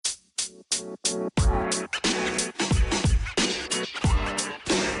Guys,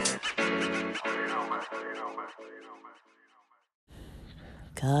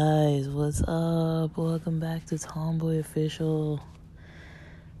 what's up? Welcome back to Tomboy Official.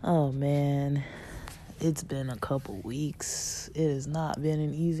 Oh man, it's been a couple weeks. It has not been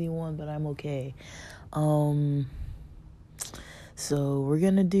an easy one, but I'm okay. So we're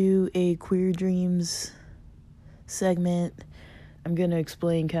gonna do a Queer Dreams segment. I'm gonna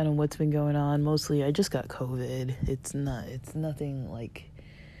explain kind of what's been going on. Mostly, I just got COVID. It's nothing like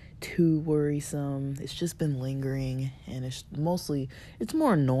too worrisome. It's just been lingering, and it's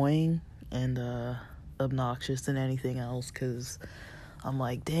more annoying and obnoxious than anything else, because I'm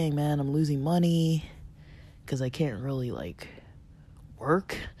like, dang man, I'm losing money because I can't really like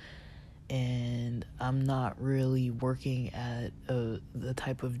work, and I'm not really working at the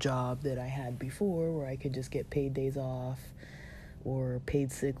type of job that I had before where I could just get paid days off or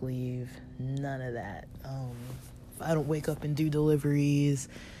paid sick leave. None of that. If I don't wake up and do deliveries,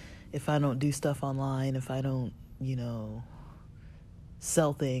 if I don't do stuff online, if I don't,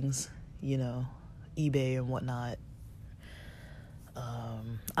 sell things, eBay and whatnot,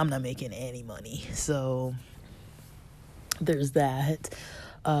 I'm not making any money. So there's that.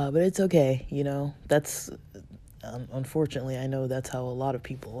 But it's okay, that's, unfortunately, I know that's how a lot of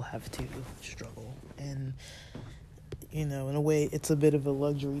people have to struggle. And, in a way, it's a bit of a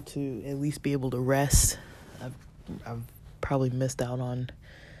luxury to at least be able to rest. I've probably missed out on,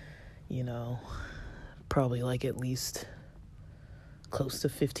 probably like at least close to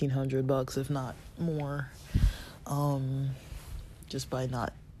 $1,500, if not more, just by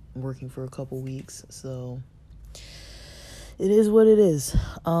not working for a couple weeks. So it is what it is.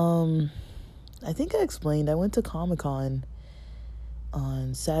 I think I explained, I went to Comic-Con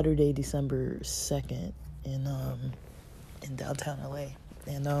on Saturday, December 2nd in downtown LA.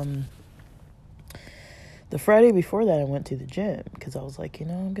 And the Friday before that, I went to the gym because I was like,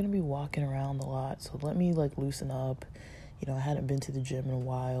 I'm going to be walking around a lot, so let me like loosen up. I hadn't been to the gym in a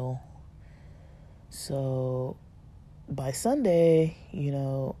while. So by Sunday,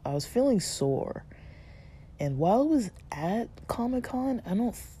 I was feeling sore. And while I was at Comic-Con, I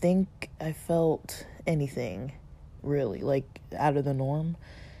don't think I felt anything really like out of the norm.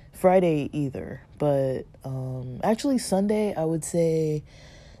 Friday either. But actually Sunday, I would say.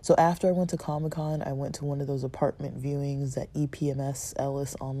 So after I went to Comic-Con, I went to one of those apartment viewings, that EPMS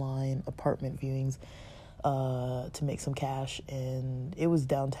Ellis online apartment viewings, to make some cash. And it was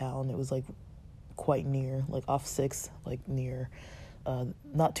downtown. It was like quite near, like off 6th, like near,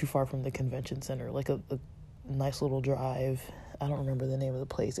 not too far from the convention center, like a nice little drive. I don't remember the name of the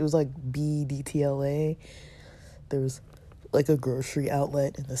place. It was like BDTLA. There was like a grocery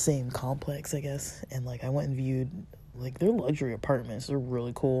outlet in the same complex, I guess. And like I went and viewed like their luxury apartments. They're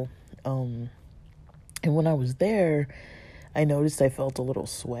really cool. And when I was there, I noticed I felt a little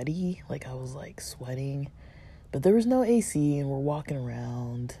sweaty. Like I was like sweating, but there was no AC and we're walking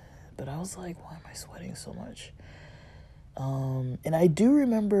around. But I was like, why am I sweating so much? And I do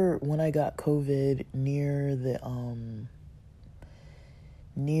remember when I got COVID near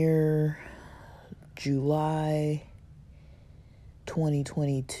July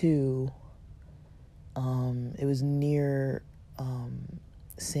 2022, it was near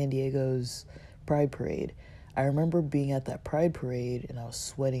San Diego's Pride Parade. I remember being at that Pride Parade and I was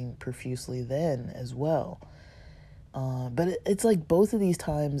sweating profusely then as well. But it's like both of these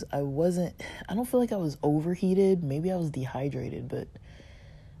times I don't feel like I was overheated. Maybe I was dehydrated, but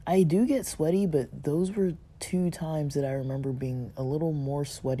I do get sweaty. But those were 2 times that I remember being a little more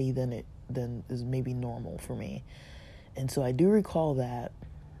sweaty than is maybe normal for me. And so I do recall that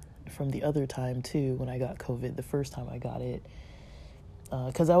from the other time too, when I got COVID, the first time I got it.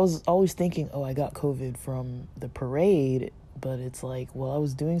 Because I was always thinking, I got COVID from the parade. But it's like, well, I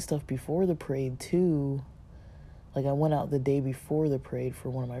was doing stuff before the parade too. Like, I went out the day before the parade for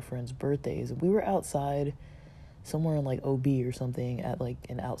one of my friend's birthdays. We were outside somewhere in, like, OB or something at, like,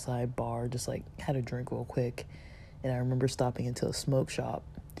 an outside bar. Just, like, had a drink real quick. And I remember stopping into a smoke shop.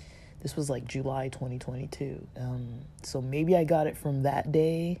 This was, like, July 2022. So maybe I got it from that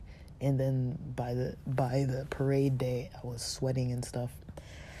day. And then by the parade day, I was sweating and stuff.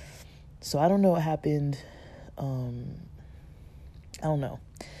 So I don't know what happened. I don't know.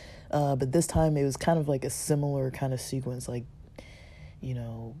 But this time it was kind of like a similar kind of sequence. Like,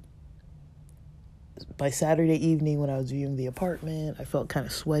 by Saturday evening when I was viewing the apartment, I felt kind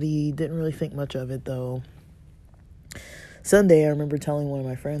of sweaty. Didn't really think much of it though. Sunday, I remember telling one of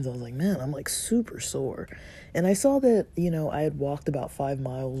my friends, I was like, man, I'm like super sore. And I saw that, I had walked about 5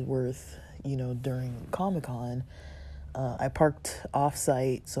 miles worth, during Comic-Con. I parked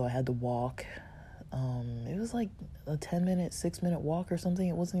off-site, so I had to walk. It was like a 10-minute, 6-minute walk or something.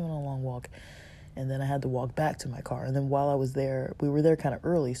 It wasn't even a long walk. And then I had to walk back to my car. And then while I was there, we were there kind of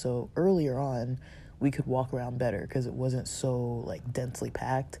early. So earlier on, we could walk around better because it wasn't so like densely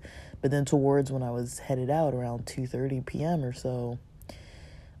packed. But then towards when I was headed out around 2:30 p.m. or so,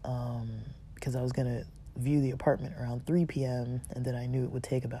 because I was going to view the apartment around 3 p.m. and then I knew it would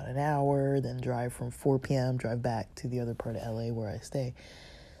take about an hour, then drive from 4 p.m., drive back to the other part of LA where I stay.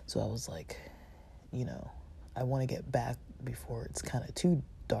 So I was like, I want to get back before it's kind of too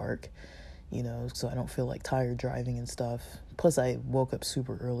dark, so I don't feel like tired driving and stuff. Plus I woke up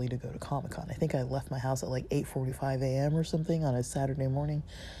super early to go to Comic-Con. I think I left my house at like 8:45 a.m. or something on a Saturday morning.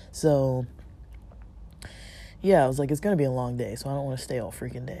 So yeah, I was like, it's going to be a long day, so I don't want to stay all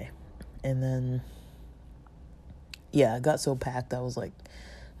freaking day. And then, yeah, it got so packed, I was like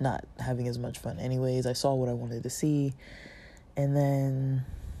not having as much fun anyways. I saw what I wanted to see. And then,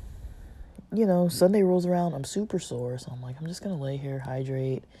 Sunday rolls around, I'm super sore, so I'm like, I'm just going to lay here,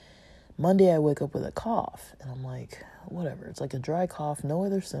 hydrate. Monday, I wake up with a cough, and I'm like, whatever. It's like a dry cough, no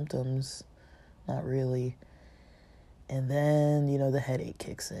other symptoms, not really. And then, the headache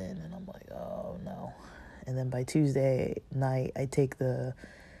kicks in, and I'm like, oh, no. And then by Tuesday night, I take the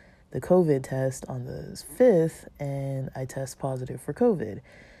COVID test on the 5th, and I test positive for COVID.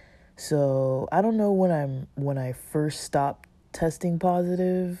 So I don't know when I first stopped testing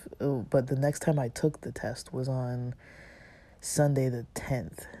positive, but the next time I took the test was on Sunday the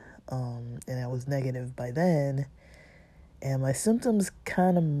 10th, and I was negative by then, and my symptoms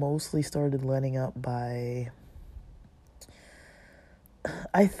kind of mostly started letting up by,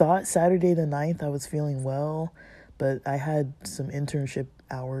 I thought Saturday the 9th I was feeling well, but I had some internship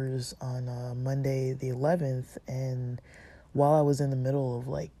hours on Monday the 11th, and while I was in the middle of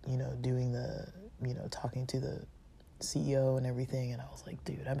doing the, talking to the CEO and everything, and I was like,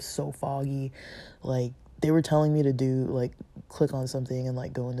 dude, I'm so foggy. Like, they were telling me to do click on something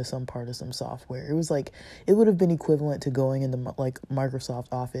and go into some part of some software. It was like, it would have been equivalent to going into Microsoft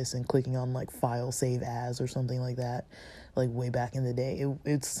Office and clicking on file save as or something like that, way back in the day.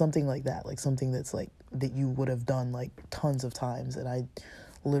 It's something like that, something that's that you would have done tons of times, and I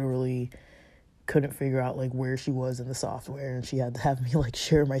literally couldn't figure out where she was in the software, and she had to have me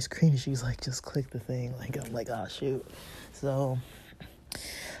share my screen. She's like, just click the thing. I'm like, oh shoot. So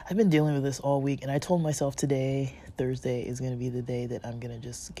I've been dealing with this all week, and I told myself today, Thursday, is going to be the day that I'm going to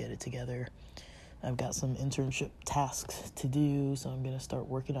just get it together. I've got some internship tasks to do, so I'm going to start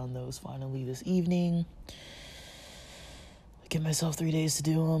working on those finally this evening. Give myself 3 days to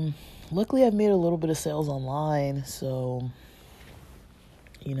do them. Luckily, I've made a little bit of sales online, so,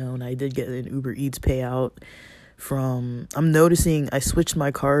 and I did get an Uber Eats payout from, I'm noticing I switched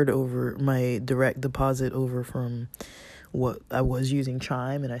my card over, my direct deposit over from what I was using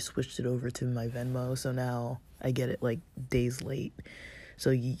Chime, and I switched it over to my Venmo, so now I get it days late.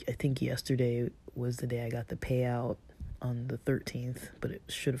 So I think yesterday was the day I got the payout on the 13th, but it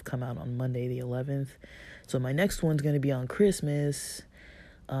should have come out on Monday the 11th. So my next one's going to be on Christmas,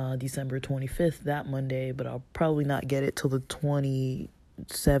 December 25th, that Monday, but I'll probably not get it till the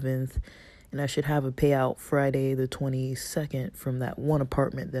 27th, and I should have a payout Friday the 22nd from that one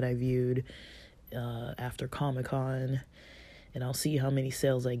apartment that I viewed after Comic-Con, and I'll see how many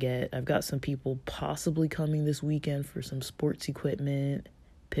sales I get. I've got some people possibly coming this weekend for some sports equipment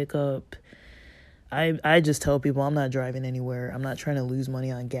pickup. I just tell people I'm not driving anywhere. I'm not trying to lose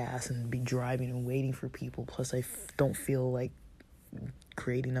money on gas and be driving and waiting for people. Plus, I don't feel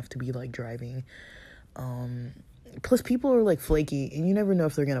great enough to be driving. Plus, people are flaky, and you never know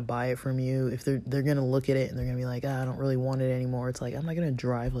if they're gonna buy it from you. If they're gonna look at it and they're gonna be like, I don't really want it anymore. It's I'm not gonna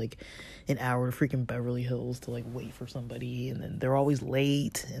drive an hour to freaking Beverly Hills to wait for somebody, and then they're always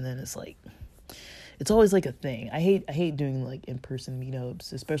late, and then it's always a thing. I hate doing in-person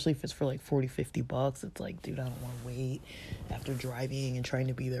meetups, especially if it's for $40-$50. It's dude, I don't want to wait after driving and trying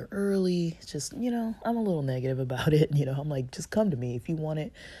to be there early. It's just, I'm a little negative about it. I'm just come to me if you want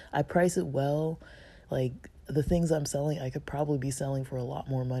it. I price it well. The things I'm selling, I could probably be selling for a lot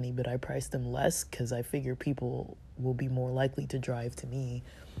more money, but I price them less because I figure people will be more likely to drive to me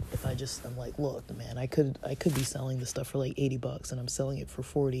if I'm look, man, I could be selling the stuff for $80 and I'm selling it for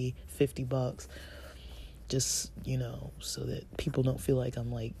 $40-$50. Just, so that people don't feel like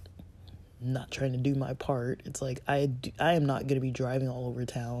I'm not trying to do my part. It's I am not going to be driving all over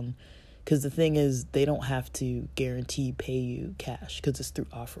town, because the thing is, they don't have to guarantee pay you cash because it's through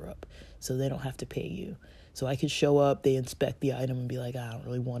OfferUp, so they don't have to pay you. So I could show up, they inspect the item and be like, I don't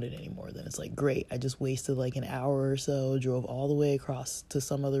really want it anymore. Then it's great, I just wasted an hour or so, drove all the way across to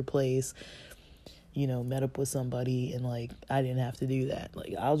some other place, met up with somebody, and like I didn't have to do that.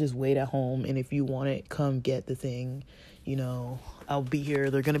 Like, I'll just wait at home, and if you want it, come get the thing. I'll be here.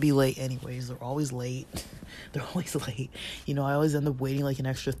 They're gonna be late anyways. They're always late. They're always late. I always end up waiting like an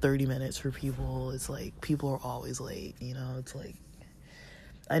extra 30 minutes for people. It's like people are always late. It's like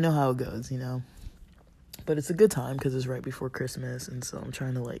I know how it goes. But it's a good time because it's right before Christmas, and so I'm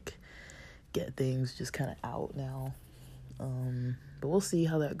trying to like get things just kind of out now. But we'll see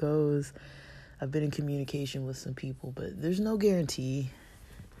how that goes. I've been in communication with some people, but there's no guarantee.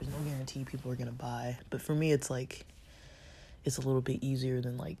 There's no guarantee people are going to buy. But for me, it's like, it's a little bit easier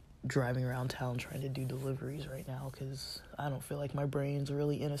than like driving around town trying to do deliveries right now, because I don't feel like my brain's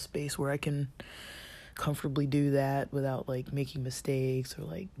really in a space where I can comfortably do that without like making mistakes or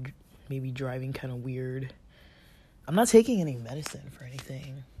like maybe driving kind of weird. I'm not taking any medicine for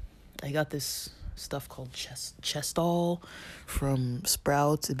anything. I got this stuff called Chestol from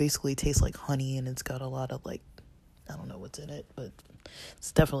Sprouts. It basically tastes like honey, and it's got a lot of like, I don't know what's in it, but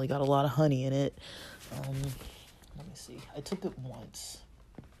it's definitely got a lot of honey in it. Let me see. I took it once.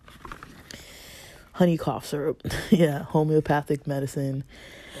 Honey cough syrup. Yeah, homeopathic medicine.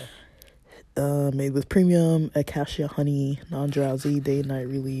 Made with premium acacia honey, non-drowsy, day and night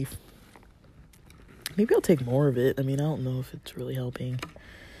relief. Maybe I'll take more of it. I mean, I don't know if it's really helping.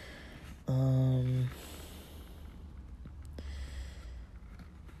 I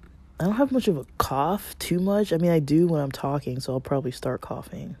don't have much of a cough, too much. I mean, I do when I'm talking, so I'll probably start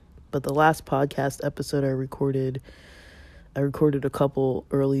coughing. But the last podcast episode I recorded a couple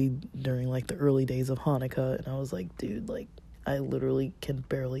early during like the early days of Hanukkah, and I was like, dude, like I literally can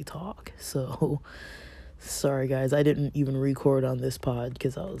barely talk. So sorry guys, I didn't even record on this pod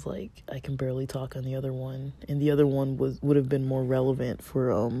because I was like, I can barely talk on the other one, and the other one would have been more relevant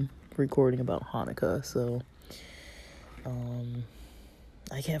for recording about Hanukkah. So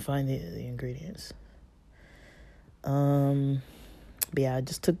I can't find the ingredients. But yeah,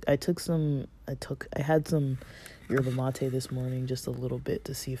 I had some yerba mate this morning, just a little bit,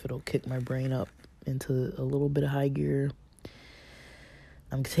 to see if it'll kick my brain up into a little bit of high gear.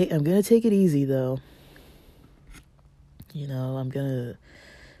 I'm gonna take it easy though. I'm gonna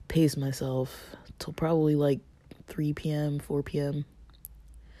pace myself till probably like 3 p.m., 4 p.m.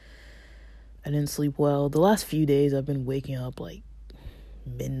 I didn't sleep well. The last few days I've been waking up like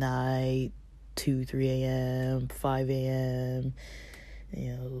midnight, 2, 3 a.m., 5 a.m.,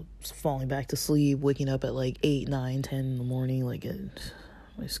 falling back to sleep, waking up at like 8, 9, 10 in the morning. Like,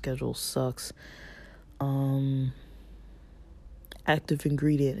 my schedule sucks. Active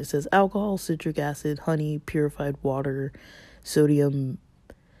ingredient. It says alcohol, citric acid, honey, purified water, sodium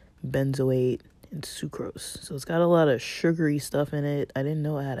benzoate, and sucrose. So it's got a lot of sugary stuff in it. I didn't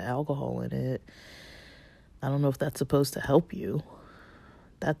know it had alcohol in it. I don't know if that's supposed to help you.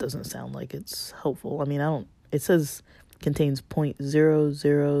 That doesn't sound like it's helpful. I mean, it says contains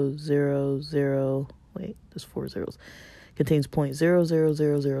 0.00000, wait, there's 4 zeros. Contains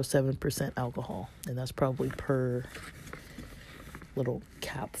 0.00007% alcohol, and that's probably per little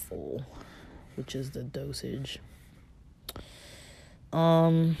capful, which is the dosage.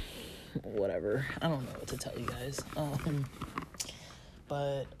 Whatever. I don't know what to tell you guys.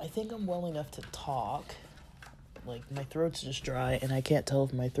 But I think I'm well enough to talk. Like, my throat's just dry, and I can't tell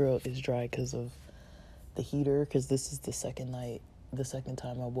if my throat is dry because of the heater, because this is the second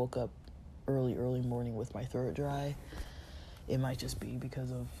time I woke up early morning with my throat dry. It might just be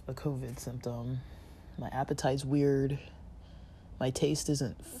because of a COVID symptom. My appetite's weird. My taste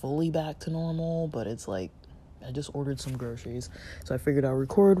isn't fully back to normal, but it's like I just ordered some groceries, so I figured I'll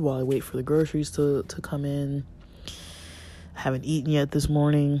record while I wait for the groceries to come in. I haven't eaten yet this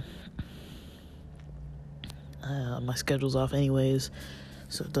morning. My schedule's off anyways,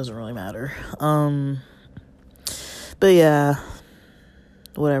 so it doesn't really matter. But yeah,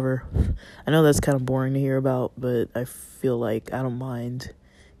 whatever. I know that's kind of boring to hear about, but I feel like I don't mind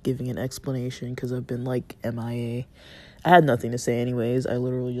giving an explanation because I've been like MIA. I had nothing to say anyways. I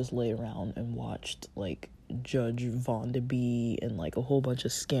literally just lay around and watched like Judge Von de Bee and like a whole bunch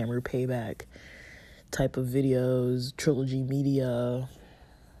of scammer payback type of videos, Trilogy Media.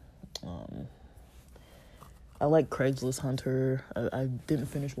 I like Craigslist Hunter. I didn't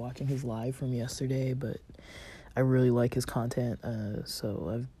finish watching his live from yesterday, but I really like his content, so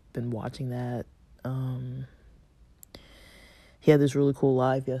I've been watching that. He had this really cool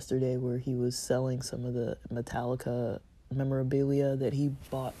live yesterday where he was selling some of the Metallica memorabilia that he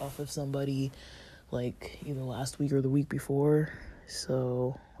bought off of somebody like either last week or the week before,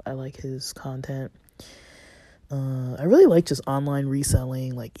 so I like his content. I really like just online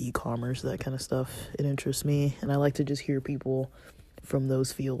reselling, like e-commerce, that kind of stuff. It interests me, and I like to just hear people from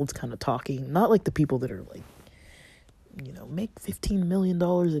those fields kind of talking. Not like the people that are like, make $15 million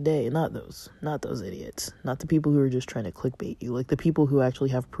a day. Not those idiots. Not the people who are just trying to clickbait you. Like the people who actually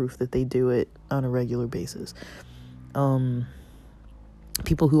have proof that they do it on a regular basis.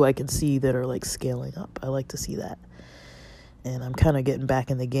 People who I can see that are like scaling up. I like to see that. And I'm kind of getting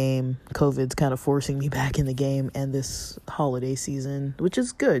back in the game. COVID's kind of forcing me back in the game, and this holiday season, which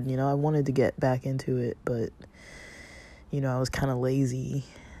is good. I wanted to get back into it, but, I was kind of lazy.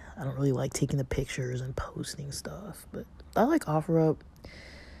 I don't really like taking the pictures and posting stuff, but I like OfferUp.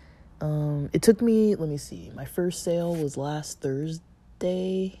 It took me, let me see, my first sale was last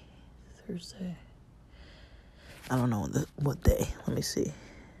Thursday. I don't know what day. Let me see.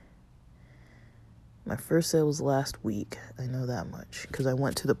 My first sale was last week. I know that much because I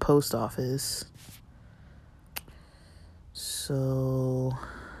went to the post office. So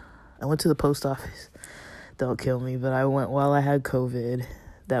I went to the post office. Don't kill me, but I went while I had COVID.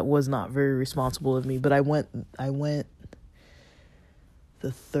 That was not very responsible of me, but I went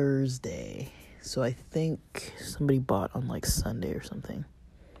the Thursday. So I think somebody bought on like Sunday or something.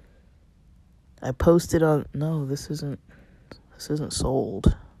 I posted on, no, this isn't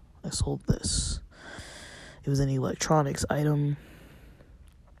sold. I sold this. It was an electronics item.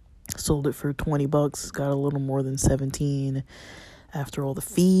 Sold it for $20. Got a little more than 17 after all the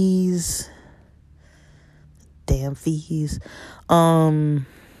fees. Damn fees. I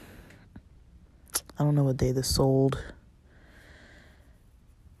don't know what day this sold.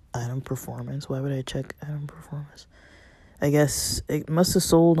 Item performance. Why would I check item performance? I guess it must have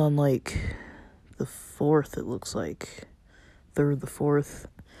sold on like the 4th, it looks like. 3rd, the 4th.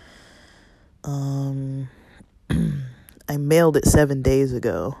 I mailed it 7 days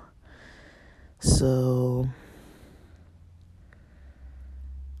ago. So,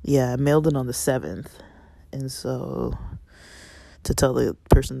 yeah, I mailed it on the 7th. And so, to tell the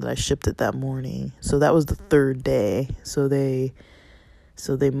person that I shipped it that morning. So that was the 3rd day. So they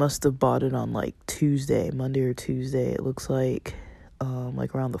must have bought it on like Monday or Tuesday, it looks like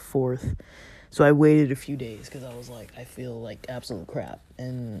around the 4th. So I waited a few days because I was like, I feel like absolute crap.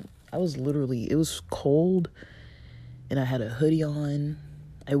 And I was it was cold and I had a hoodie on.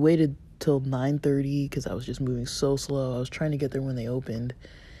 I waited till 9:30 because I was just moving so slow. I was trying to get there when they opened.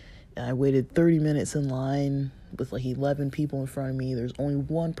 And I waited 30 minutes in line with like 11 people in front of me. There's only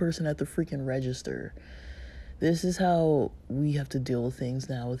one person at the freaking register. This is how we have to deal with things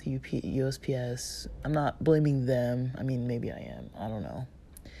now with USPS. I'm not blaming them. I mean, maybe I am. I don't know.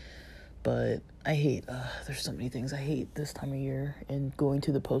 But I hate, there's so many things I hate this time of year, and going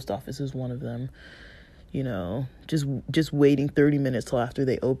to the post office is one of them. Just waiting 30 minutes till after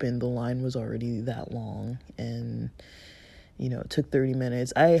they opened, the line was already that long, and, it took 30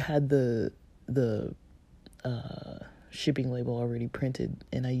 minutes. I had the shipping label already printed,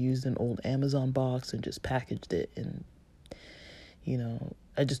 and I used an old Amazon box and just packaged it, and,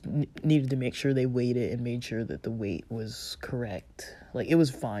 I just needed to make sure they weighed it and made sure that the weight was correct. Like, it was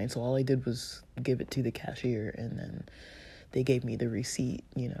fine, so all I did was give it to the cashier, and then they gave me the receipt,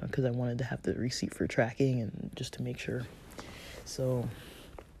 because I wanted to have the receipt for tracking and just to make sure. So,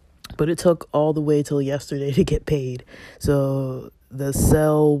 but it took all the way till yesterday to get paid. So, the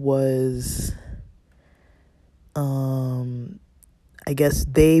sale was, I guess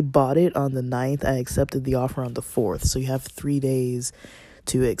they bought it on the 9th. I accepted the offer on the 4th. So, you have 3 days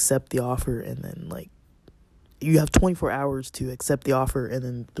to accept the offer, and then you have 24 hours to accept the offer, and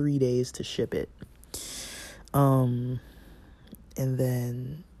then 3 days to ship it. And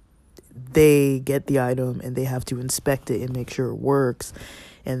then they get the item and they have to inspect it and make sure it works.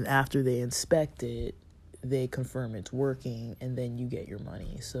 And after they inspect it, they confirm it's working, and then you get your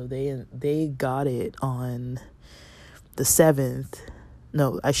money. So they got it on the 7th.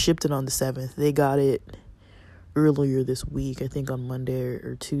 No, I shipped it on the 7th. They got it earlier this week, I think on Monday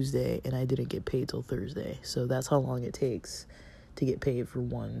or Tuesday, and I didn't get paid till Thursday. So that's how long it takes to get paid for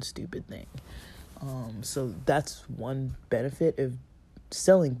one stupid thing. So that's one benefit of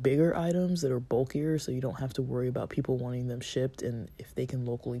selling bigger items that are bulkier, so you don't have to worry about people wanting them shipped, and if they can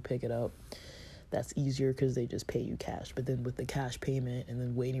locally pick it up, that's easier because they just pay you cash. But then with the cash payment and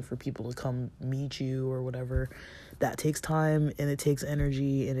then waiting for people to come meet you or whatever, that takes time, and it takes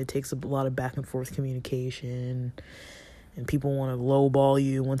energy, and it takes a lot of back and forth communication, and people want to lowball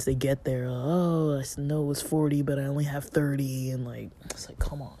you once they get there. Oh, I know it was 40, but I only have 30, and it's like,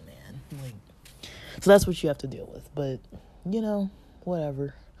 come on, man. So that's what you have to deal with, but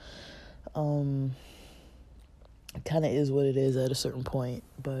whatever. It kind of is what it is at a certain point,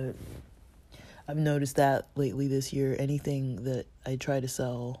 but I've noticed that lately this year, anything that I try to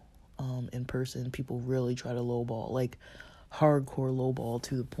sell in person, people really try to lowball. Like hardcore lowball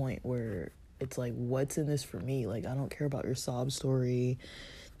to the point where it's like, what's in this for me? Like, I don't care about your sob story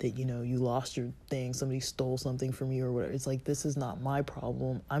that, you know, you lost your thing, somebody stole something from you or whatever. It's like, this is not my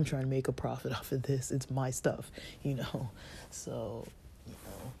problem. I'm trying to make a profit off of this. It's my stuff, you know? So, you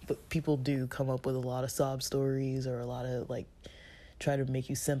know, but people do come up with a lot of sob stories or a lot of, like, try to make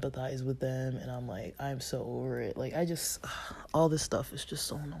you sympathize with them, and I'm like, I'm so over it. Like, all this stuff is just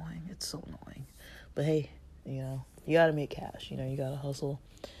so annoying. It's so annoying. But hey, you know, you gotta make cash, you know, you gotta hustle.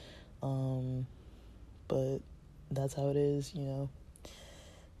 But that's how it is, you know.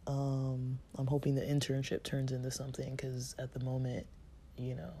 I'm hoping the internship turns into something, because at the moment,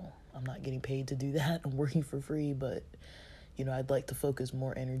 you know, I'm not getting paid to do that. I'm working for free, but, you know, I'd like to focus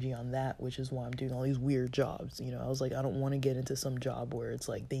more energy on that, which is why I'm doing all these weird jobs. You know, I was like, I don't want to get into some job where it's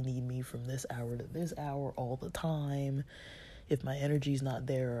like they need me from this hour to this hour all the time. If my energy's not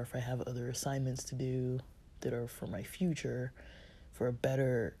there, or if I have other assignments to do that are for my future, for a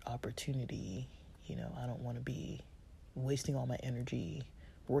better opportunity, you know, I don't want to be wasting all my energy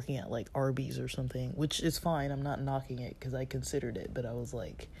working at like Arby's or something, which is fine. I'm not knocking it, because I considered it, but I was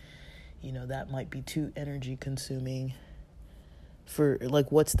like, you know, that might be too energy consuming for,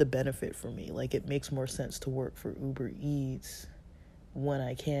 like, what's the benefit for me? Like, it makes more sense to work for Uber Eats when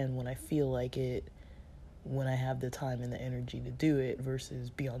I can, when I feel like it, when I have the time and the energy to do it, versus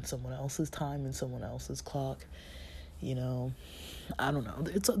be on someone else's time and someone else's clock. You know, I don't know.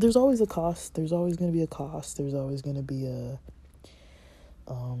 There's always a cost. There's always going to be a cost. There's always going to be a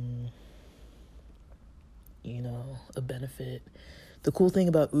benefit. The cool thing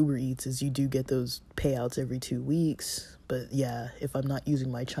about Uber Eats is you do get those payouts every 2 weeks. But yeah, if I'm not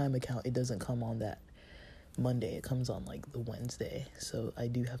using my Chime account, it doesn't come on that Monday. It comes on like the Wednesday. So I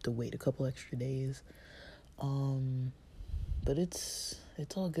do have to wait a couple extra days. But it's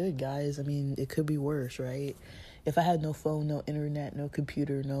all good, guys. I mean, it could be worse, right? If I had no phone, no internet, no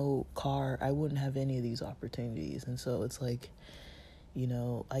computer, no car, I wouldn't have any of these opportunities. And so it's like, you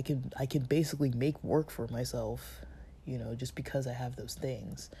know, I can basically make work for myself, you know, just because I have those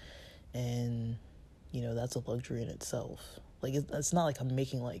things. And, you know, that's a luxury in itself. Like, it's not like I'm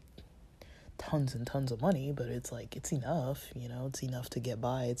making like tons and tons of money, but it's like, it's enough, you know, it's enough to get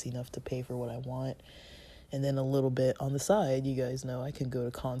by. It's enough to pay for what I want. And then a little bit on the side, you guys know I can go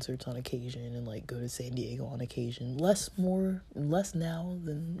to concerts on occasion and like go to San Diego on occasion. Less now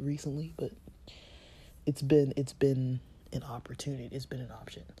than recently, but it's been an opportunity. It's been an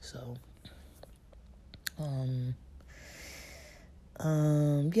option. So,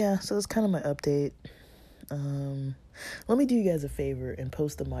 yeah, so that's kind of my update. Let me do you guys a favor and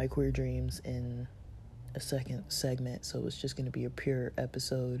post the My Queer Dreams in a second segment. So it's just going to be a pure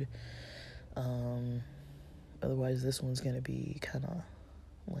episode. Otherwise this one's going to be kind of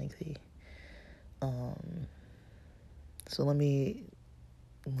lengthy. So let me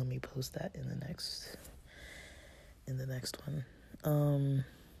post that in the next one.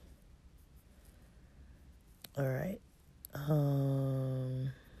 All right.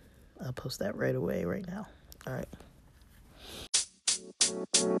 I'll post that right away, right now. All right.